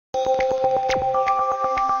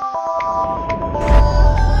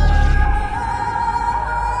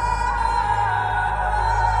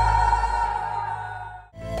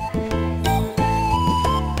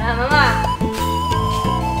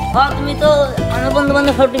আমার বন্ধু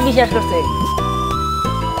বান্ধব সবটি বিশ্বাস করছে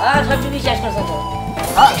সবটি বিশ্বাস করছে তো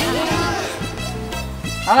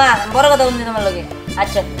মামা বড় কথা বলছি তোমার লগে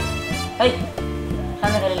আচ্ছা এই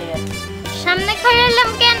সামনে খালি লিখে সামনে খাইলাম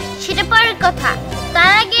কেন সেটা পরের কথা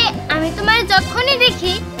তার আগে আমি তোমার যখনই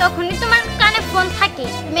দেখি তখনই তোমার কানে ফোন থাকে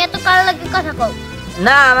তুমি এত কার লাগে কথা কও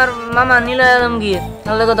না আমার মামা নিলয় আলমগীর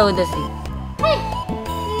তাহলে কথা কইতেছি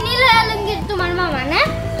নিলয় আলমগীর তোমার মামা না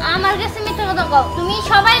আমার কাছে মিথ্যা কথা কও তুমি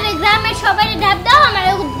সবাই গ্রামের সবাই ঢাপ দাও আমার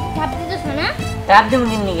ঢাপ দিতেছ না ঢাপ দিম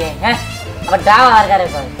দিন নিগে হ্যাঁ আবার দাও আর কারে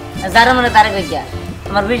কয় যারা মনে তারে কই যা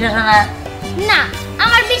তোমার বিশ্বাস হয় না না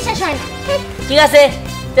আমার বিশ্বাস হয় না ঠিক আছে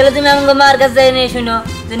তাহলে তুমি আমগো মার কাছে যাই নিয়ে শুনো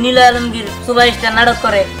যে নিলয় আলমগীর সুপারস্টার নাটক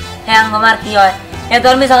করে হ্যাঁ আমগো মার কি হয় এ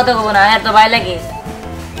তোর মিছা কথা কব না এত ভয় লাগে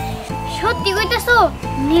সত্যি কইতাছো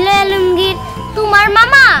নিলয় আলমগীর তোমার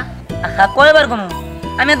মামা আহা কয়বার কম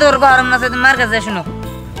আমি তোর গরম না তুমি মার কাছে শুনো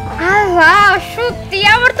আল্লাহ সত্যি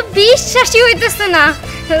আমার তো বিশ্বাসই হইতেছে না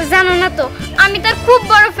জানো না তো আমি তার খুব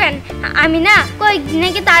বড় ফ্যান আমি না কয়েকদিন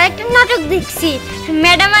আগে তার একটা নাটক দেখছি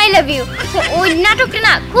ম্যাডাম আই লাভ ইউ ওই নাটকটা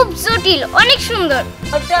না খুব জটিল অনেক সুন্দর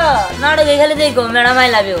আচ্ছা নাটক এখানে দেখো ম্যাডাম আই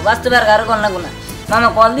লাভ ইউ বাস্তবে আর কারো কল না গুনা মামা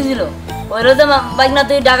কল দিছিল ওই রোজে বাইক না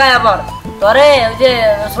তুই ঢাকায় আবার তোরে ওই যে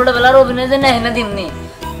ছোটবেলার অভিনয় যে নেই না দিমনি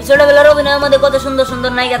ছোটবেলার অভিনয়ের মধ্যে কত সুন্দর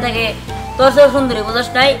সুন্দর নায়িকা থাকে তোর সব সুন্দরী বুঝস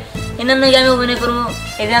নাই এনার নাকি আমি অভিনয় করবো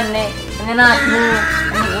এখান নেই নাচবো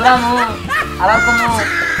ঘুরামো আবার কমো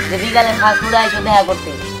যে বিকালে ফাঁস ফুড়ে আইসো দেখা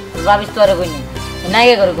করতে ভাবিস তো আরে কইনি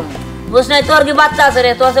নায়িকা করে কমো বুঝস নাই তোর কি বাচ্চা আছে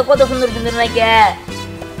রে তোর আছে কত সুন্দর সুন্দর নায়িকা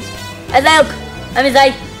যাই হোক আমি যাই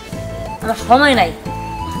আমার সময় নাই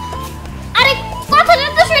আরে কথাটা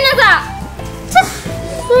তো শুনে যা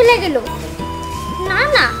চলে গেল না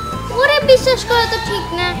না ওরে বিশ্বাস করা তো ঠিক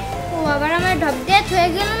না ও আবার আমার ঢপ দিয়ে হয়ে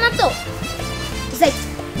গেল না তো যাই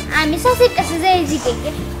আমি সাসির কাছে যাই জিকে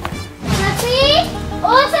সাসি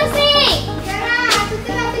ও সাসি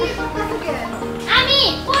আমি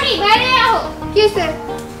পরি বাইরে আও কি হইছে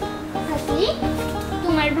সাসি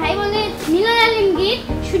তোমার ভাই বলে নিলয় আলমগীর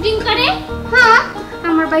শুটিং করে হ্যাঁ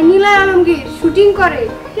আমার ভাই নিলয় আলমগীর শুটিং করে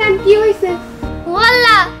কেন কি হইছে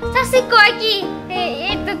ওয়াল্লাহ সাসি কয় কি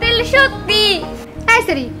এটা তেলে সত্যি এই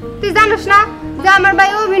সরি তুই জানোস না যে আমার ভাই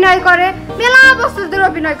অভিনয় করে মেলা বছর ধরে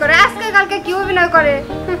অভিনয় করে আজকে কালকে কি অভিনয় করে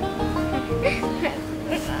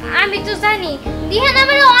আমি তো জানি দিহান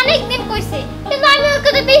আমার অনেক দিন কইছে কিন্তু আমি ওর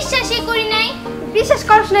কথা বিশ্বাসই করি নাই বিশ্বাস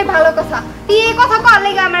করিস নাই ভালো কথা তুই এই কথা কর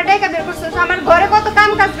লাগা আমার ডাইকা বের করছিস আমার ঘরে কত কাম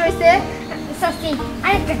কাজ রইছে সাসি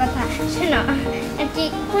আরেকটা কথা শোনো কি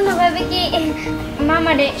কোনোভাবে কি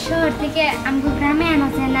মামারে শহর থেকে আমগো গ্রামে আনা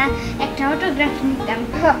যায় না একটা অটোগ্রাফ নিতাম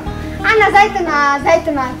আনা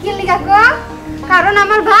যাইতো না কি লিগা কো কারণ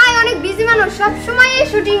আমার ভাই অনেক বিজি মানুষ সব সময়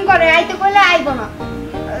শুটিং করে আইতে কইলে আইবো না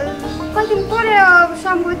কতদিন পরে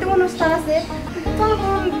সম্ভবত অনুষ্ঠান আছে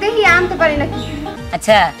তখন দেখি আনতে পারি নাকি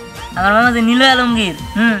আচ্ছা আমার মামা যে নিলয় আলমগীর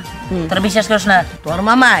তোরা বিশ্বাস করিস না তোর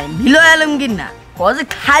মামা নিলয় আলমগীর না কজে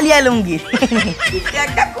খালি আলমগীর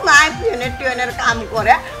একটা কোন আইপিএনের কাম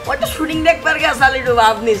করে ওটা শুটিং দেখবার গেছালি তো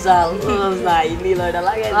আপনি চাল নাই নিলয়টা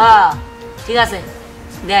লাগে ঠিক আছে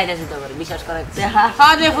দেখাই যাচ্ছে তো বিশ্বাস করে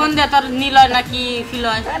হ্যাঁ রে ফোন দে তোর নিলয় নাকি ফিল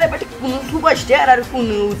হয় আরে বেটা কোন সুপারস্টার আর কোন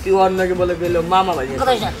উতি অন্যকে বলে গেল মামা বাজে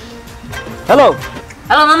কোথায় যা হ্যালো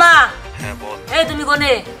হ্যালো মামা হ্যাঁ বল এই তুমি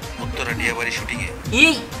কোনে উত্তরা ডিয়াবাড়ি শুটিং এ কি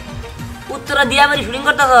উত্তরা দিয়াবাড়ি শুটিং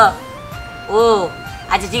করতেছ ও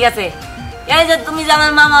আচ্ছা ঠিক আছে এই যে তুমি যে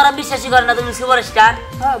আমার মামা ওরা বিশ্বাসই করে না তুমি সুপারস্টার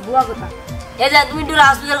হ্যাঁ বুয়া কথা এই যে তুমি একটু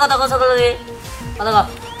রাজপুতের কথা কথা কও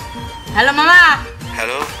হ্যালো মামা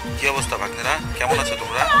হ্যালো কি অবস্থা ভাগ্নেরা কেমন আছো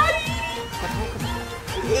তোমরা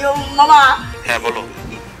মামা হ্যাঁ বলো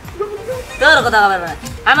তোর কথা হবে না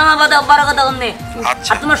আমার মামা বড় কথা কোন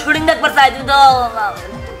আচ্ছা আর তোমার শুটিং দেখবার চাই তুমি তো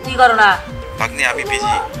কি করো না ভাগ্নে আমি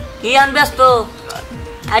বিজি কি আমি ব্যস্ত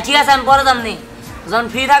ঠিক আছে আমি পরে যামনি যখন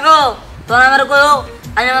ফ্রি থাকো তখন আমার কইও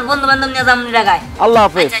আমি আমার বন্ধু বান্ধব নিয়ে যামনি ঢাকায় আল্লাহ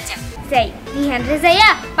হাফেজ আচ্ছা যাই দিহান রে যাইয়া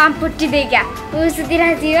পাম্পট্টি দেখা ও যদি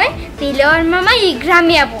রাজি হয় তাহলে ওর মামা এই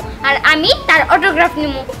গ্রামে যাবো আর আমি তার অটোগ্রাফ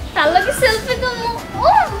নিবো তার লগে সেলফি তুলবো ও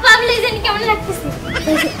ভাবলে জানি কেমন লাগতেছে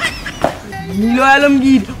নিলয়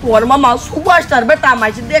আলমগীর ওর মামা সুপারস্টার বেটা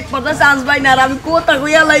মাইছে দেখ পড়া চান্স পাই না আর আমি কোথা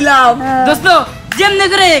কইয়া লাইলাম দোস্ত যেমনে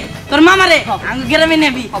করে তোর মামারে আমি গ্রামে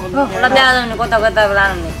নেবি ওটা দেখা যাবে না কথা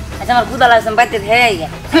বলার নেই আচ্ছা আমার গুদা লাগছে বাইতে হেই গে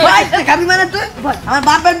ভাই খাবি মানে তুই আমার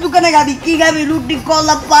বাপের দোকানে খাবি কি খাবি রুটি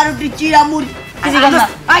কলা পাউরুটি চিড়া মুড়ি কিছু খাম না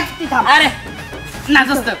আই তুই থাম আরে না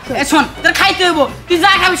দোস্ত এ শোন তোর খাইতে হইব তুই যা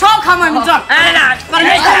খাবি সব খাবো আমি চল আরে না তোর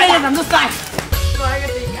নেই খাই যেতাম দোস্ত আয়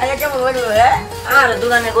আরে কেমন লাগলো হ্যাঁ আর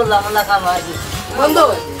দোকানে বললাম আল্লাহ কাম আর কি বন্ধু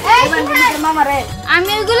মামা রে আমি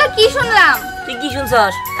এগুলো কি শুনলাম তুই কি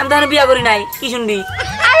শুনছস আমি তো বিয়া করি নাই কি শুনবি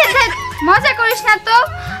আরে মজা করিস না তো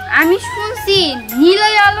আমি শুনছি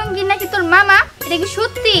নীলয় আলমগীর নাকি তোর মামা, এটা কি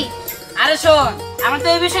সত্যি? আরে শোন, আমরা তো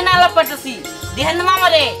এই বিষয়ে না আলাপ করতেছি। দিহান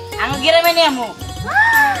মামারে আমি গ্রামে নিয়ে আমু।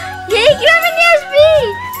 এই গ্রামে নিয়ে আসবি?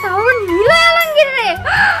 তাও নীলয় আলমগীর রে,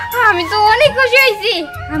 আমি তো অনেক খুশি হয়েছি।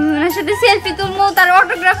 আমি ওনার সাথে সেলফি তুলবো, তার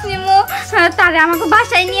অটোগ্রাফ নিবো, তারে আমাকে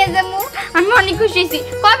বাসায় নিয়ে যাবো। আমি অনেক খুশি হয়েছি।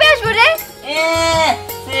 কবে আসবো রে?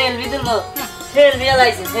 সেলফি তুলবো? সেলফি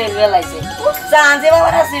লাইছে, সেলফি লাইছে চাঁদে বাবা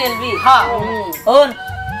না সেলফি। হ্যাঁ হন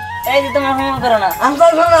এই যে তোমার ফোন করো না আঙ্কল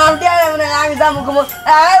শোনো আনতে আমি যাবো ঘুমো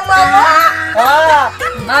মামা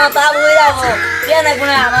মামা তা বই যাবো কেন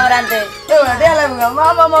কোনে আমার আনতে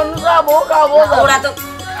মামা মানুষ যাবো খাবো ওরা তো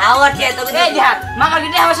খাওয়ার চেয়ে তো এই দিহান মামার কি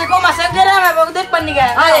দেহ বসে কম আছে গ্রামে বাবু দেখবেন নি গা।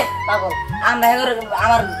 আরে পাগল আমরা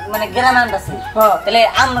আমার মানে গ্রামে আনতেছি তাহলে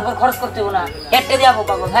আমরা খরচ করতে হবো না কেটে যাবো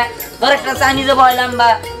পাগল। হ্যাঁ ধর একটা চাইনিজে বহাইলাম বা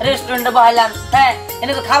রেস্টুরেন্টে বহাইলাম, হ্যাঁ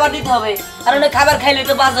এনে তো খাবার দিতে হবে, আর ওই খাবার খাইলে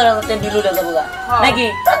তো 5,000 বিল উঠে যাবো নাকি?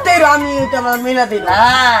 আমি মিলা দিই না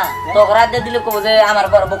তোকে রাত দিলে কবো যে আমার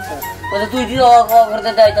বড় বকবো বলছে তুই দিবি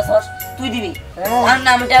ঘরে যাইতেছস তুই দিবি।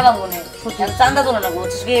 আমি টাকা পাবো না, চান্দা তুলে না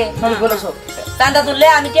বুঝছিস কি? চান্দা তুললে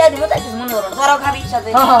আমি টিয়া দিব, তাই কিছু মনে করো না, তোরাও খাবি সাথে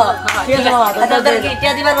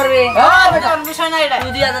টিয়া দিবার পারবে। বিষয় না এটা।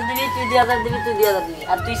 তুই 2,000 দিবি, তুই 2,000 দিবি, তুই 2,000 দিবি,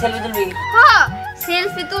 আর তুই সেলফি তুলবি। হ্যাঁ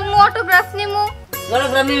সেলফি তুলবো, অটোগ্রাফ নিবো।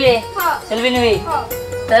 অটোগ্রাফ নিবি, সেলফি নিবি,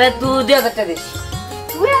 তাহলে তুই 2,000 টাকা দিস।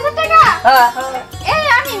 2,000 টাকা? হ্যাঁ এই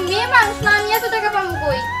আমি মেয়ে মানুষ না, আমি এত টাকা পাবো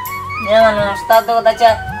কই? মানুষ তার তো কথা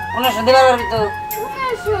 1900 দিবার পারবি তো?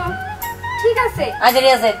 ঠিক আছে আচ্ছা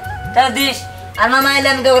ঠিক আছে তাহলে দিস। আর মামা এলে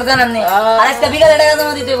আমি তোকে জানাম নি, আর আজকে বিকালে টাকা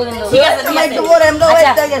জমা দিতে হবে কিন্তু। ঠিক আছে,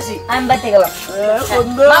 ঠিক আছে। আমি বাড়তে গেলাম।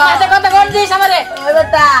 মামার সাথে কথা বল দিস আমারে।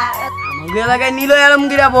 এলাকায় নিল এরম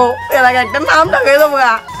গিরাবো, এলাকায় একটা নাম ডাকে দেবো।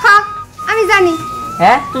 হ্যাঁ আমি জানি।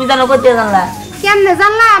 হ্যাঁ তুমি জানো করতে জানলা? কেমনে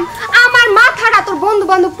জানলাম? আমার মাথাটা তোর বন্ধু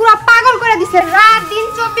বান্ধব পুরো পাগল করে দিছে। রাত দিন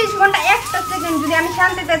 24 ঘন্টা একটা সেকেন্ড যদি আমি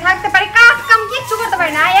শান্তিতে থাকতে পারি, কাজ কাম কিচ্ছু করতে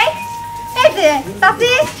পারি না। এই যে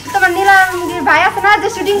চাচি তোমার নীলামগির ভাই আছে না যে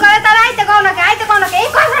শুটিং করে, তারা আইতে কও নাকি, আইতে কও নাকি। এই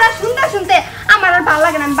কথাটা শুনতে শুনতে আমার আর ভালো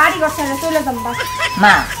লাগে না, আমি বাড়ি ঘর ছেড়ে চলে যাবো।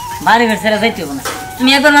 মা বাড়ি ঘর ছেড়ে যাইতে হবে না, তুমি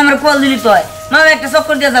একবার আমার কল দিলি তো হয়, মামা একটা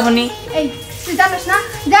চক্কর দিয়ে যাবো নি। এই তুই জানিস না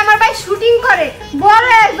যে আমার ভাই শুটিং করে, বড়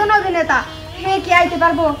একজন অভিনেতা, হে কি আইতে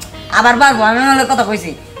পারবো? আবার পারবো, আমি আমার কথা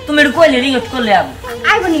কইছি, তুমি একটু কইলে রিকোয়েস্ট করলে আবো।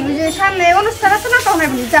 আইবো নি, ওই যে সামনে অনুষ্ঠান আছে না, তখন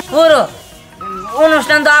আইবো নি। ওরো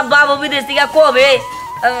অনুষ্ঠান তো আব্বা আবু বিদেশ থেকে কবে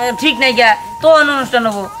ঠিক নাই গা, তো অনুষ্ঠান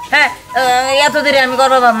হবো। হ্যাঁ এত দেরি আমি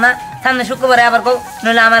করবো ভাব না, সামনে শুক্রবারে আবার কও,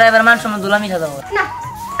 নইলে আমার এবার মান সম্মান দুলা মিঠা যাবো না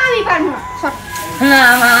আমি পারবো না, সর। না।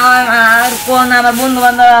 আর কোন আমার বন্ধু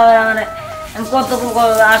বান্ধব মানে কত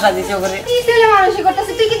আশা দিছে করে কি ছেলে মানুষই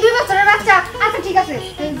করতেছে, তুই কি 2 বছরের বাচ্চা? আচ্ছা ঠিক আছে,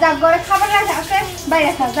 তুই যা ঘরে খাবার রাখা আছে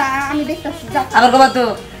বাইরে খা, যা আমি দেখতেছি, যা। আবার কবা তো?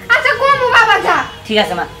 আচ্ছা কমু বাবা, যা। ঠিক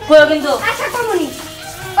আছে মা, কইও কিন্তু। আচ্ছা কমুনি,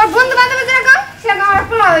 ওর বন্ধু বান্ধব যেরকম সেরকম আমার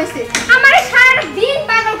পোলা হয়েছে, আমার সারা দিন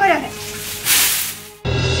পাগল করে রাখে।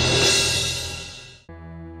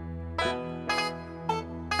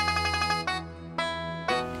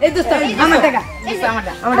 এই দোস্ত আমার টাকা, আমার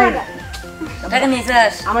টাকা। টাকা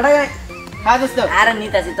নিয়েছিস? আমার টাকা হ্যাঁ দোস্ত। আরে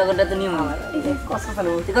নিতাছি তোকে তো নিয়ম কষ্ট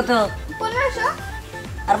চালু তুই কত 1500?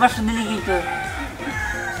 আর 500 দিলি কিন্তু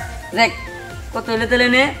দেখ কত হইলে তাহলে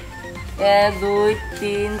নে 1 2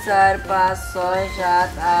 3 4 5 6 7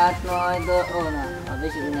 8 9 10 ও না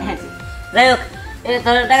বেশি দিন আছে। যাই হোক এ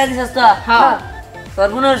তোর টাকা দিছিস তো? হ্যাঁ। তোর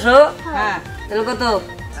 1500? হ্যাঁ তাহলে কত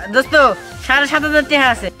দোস্ত 7,500 টাকা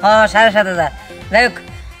আছে। হ্যাঁ 7,500। যাই হোক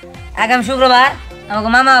আগামী শুক্রবার আমাকে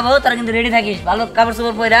মামা আবো, তারা কিন্তু রেডি থাকিস, ভালো কাপড়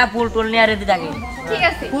চোপড় পরে ফুল টুল নিয়ে রেডি থাকিস। ঠিক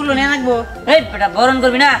আছে ফুল নিয়ে রাখবো। এই বেটা বরণ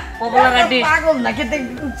করবি না, পপুলার আর্টিস্ট। পাগল না খেতে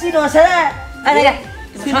চিনো আছে রে। আরে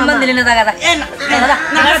সম্মান দিলি না জায়গা এ না না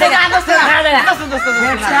দোস্ত দোস্ত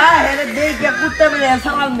হেরে দেখে কুত্তা মেরে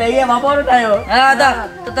সালাম দেই এ বাবা ওটাই ও। হ্যাঁ দাও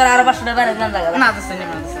তো তোর আরো 500 টাকা বাইরে দিলাম জায়গা। না দোস্ত নেই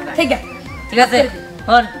দোস্ত। ঠিক আছে ঠিক আছে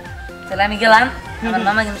হন তাহলে আমি গেলাম, আমার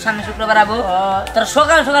মামা কিন্তু সামনে শুক্রবার আবো, তোর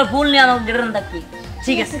সকাল সকাল ফুল নিয়ে আমাকে ডেটন থাকবি।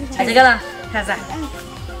 ঠিক আছে আচ্ছা গেলাম। হ্যাঁ যা।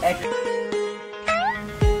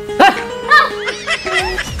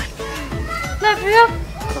 বাপরে,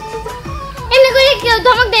 এমনি করে কেউ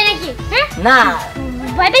ধমক দেয় নাকি? হ্যাঁ না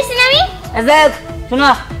ভয় পাইছি না আমি। যাই হোক শুনো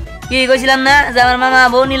কি কইছিলাম না যে আমার মামা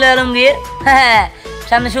বউ নীল আলমগীর, হ্যাঁ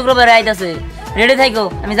সামনে শুক্রবারে আইতাছে, রেডি থাকো,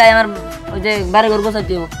 আমি যাই আমার ওই যে বাড়ি ঘর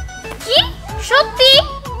গোছাইতে হবো। কি সত্যি?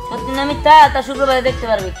 সত্যি না মিথ্যা তা শুক্রবারে দেখতে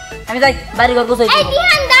পারবি, আমি যাই বাড়ি ঘর গোছাইতে এই হবো।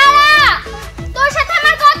 দিহান দাঁড়া, তোর সাথে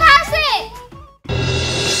আমার কথা আছে।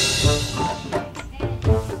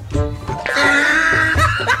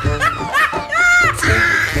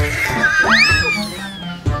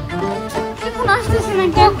 এখন আসতেছে না,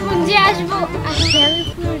 কখন যে আসবো, আজকে আমি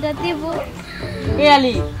ফুলটা দেবো। এ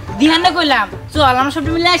আলি দিহান না কইলাম চল আমরা সব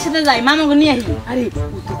মিলে একসাথে যাই মামাকে নিয়ে আসি। আরে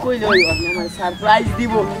তুই কইলে আপনি আমার সারপ্রাইজ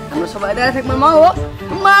দিব, আমরা সবাই দাঁড়িয়ে থাকবো। মা ও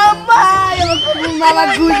মামা মামা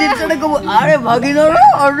গুজির চড়ে কব, আরে ভাগিনার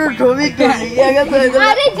আর ছবি তুলিয়া গেছে।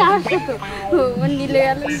 আরে যাস তো নীলে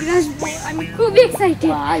আলমগীর আসবো, আমি খুব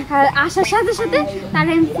এক্সাইটেড। আর আসার সাথে সাথে তার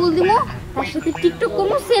আমি ফুল দিব, তার সাথে টিকটক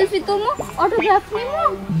করবো, সেলফি তুলবো, অটোগ্রাফ নিবো।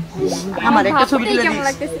 আমার একটা ছবি তুলে কেমন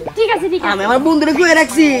লাগতেছে? ঠিক আছে ঠিক আছে। আমি আমার বন্ধুরে কয়ে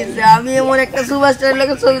রাখছি যে আমি এমন একটা সুপারস্টারের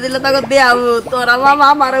লোকের ছবি দিলে তাকে দেয়াবো, তোরা মামা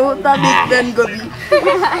আমার তা বিজ্ঞান করবি।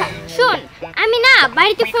 শোন, আমি না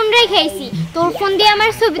বাড়িতে ফোন রেখে আইছি, তোর ফোন দিয়ে আমার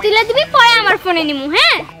ছবি তুলে দিবি, পরে আমার ফোনে নিমু।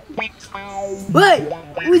 হ্যাঁ ওই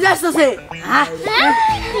উই যাচ্ছে। হ্যাঁ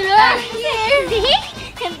দেখি,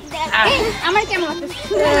 আমার কেমন লাগতেছে?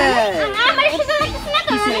 আমার সুন্দর লাগতেছে না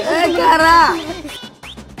তোর? এই কারা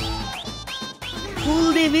ফুল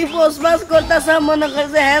দিবি পোস্টমাস করতেছ, মনে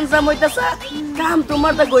করছে হ্যান্ডসাম হইতাছ, কাম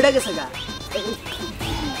তোমার তো গড়ে গেছে গা।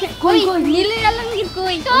 কই নীলে আলমগীর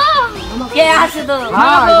কই? তো কে আছে তো?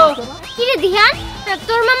 কি রে দিহান,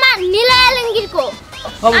 তোর মামা নীলে আলমগীর কো?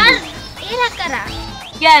 আর এরা কারা?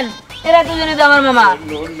 কেন এরা দুজনে তো আমার মামা।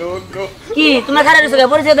 কি তোমরা খারাপ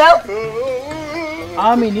হয়েছে, পরিচয় দাও।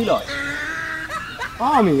 আমি নীলয়,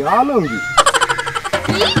 আমি আলমগীর।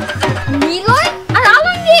 কি মিলন আর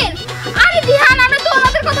আলমগীর? আরে দিহান, আমরা তো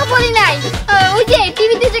ওনাদের কথা বলি নাই। ওই যে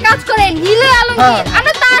টিভিতে যে কাজ করে নীলে আলমগীর,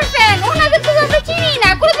 আমরা তার ফ্যান। ওনাদের তো আমরা চিনি না,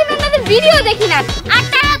 কোনোদিন ওনাদের ভিডিও দেখি না। আর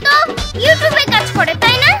তারা তো ইউটিউবে কাজ করে,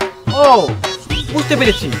 তাই না? ও বুঝতে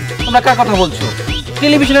পেরেছি, তোমরা কার কথা বলছো।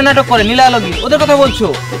 টেলিভিশনে নাটক করে নীলা আলমগীর, ওদের কথা বলছো।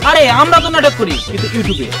 আরে আমরা তো নাটক করি কিন্তু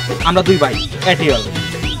ইউটিউবে। আমরা দুই ভাই, এটিএল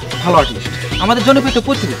ভালো আর্টিস্ট, আমাদের জনপ্রিয় তো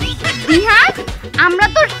প্রচুর। দিহান, আমরা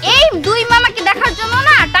তোর এই দুই মামাকে দেখার জন্য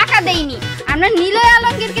না টাকা দেইনি, আমরা নীলয়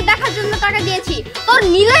আলমগীরকে দেখার জন্য টাকা দিয়েছি। তোর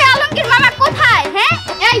নীলয় আলমগীর মামা কোথায়? হ্যাঁ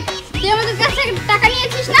এই তুই আমাদের কাছ থেকে টাকা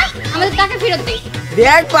নিয়েছিস না, আমাদের টাকা ফেরত দে।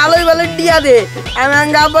 দেখ ভালোই ভালো টিয়া দে,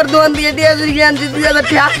 আমি আবার দোকান থেকে টিয়া চুরি আনছি 2000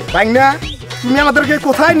 টাকা। ভাগনা, তুমি আমাদেরকে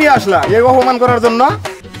কোথায় নিয়ে আসলা এই অপমান করার জন্য?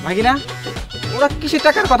 ভাগিনা, ওরা কিসের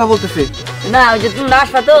টাকার কথা বলতেছে? না ওই যে তুমি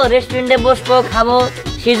আসবা তো রেস্টুরেন্টে বসবো খাবো,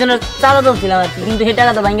 সেই জন্য চাঁদা তুলছিলাম আর কি, কিন্তু সেই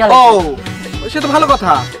টাকা তো ভাঙ্গা ও সে তো ভালো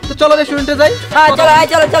কথা, তো চলো রেস্টুরেন্টে যাই। চলো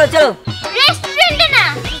চলো চলো চলো। রেস্টুরেন্টে না,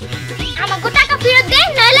 আমাকে টাকা ফেরত দে,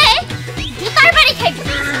 নাহলে জুতার বাড়ি খাইবি।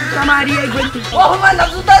 আমারই এই বলছি ও মানে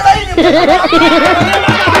জুতার বাড়ি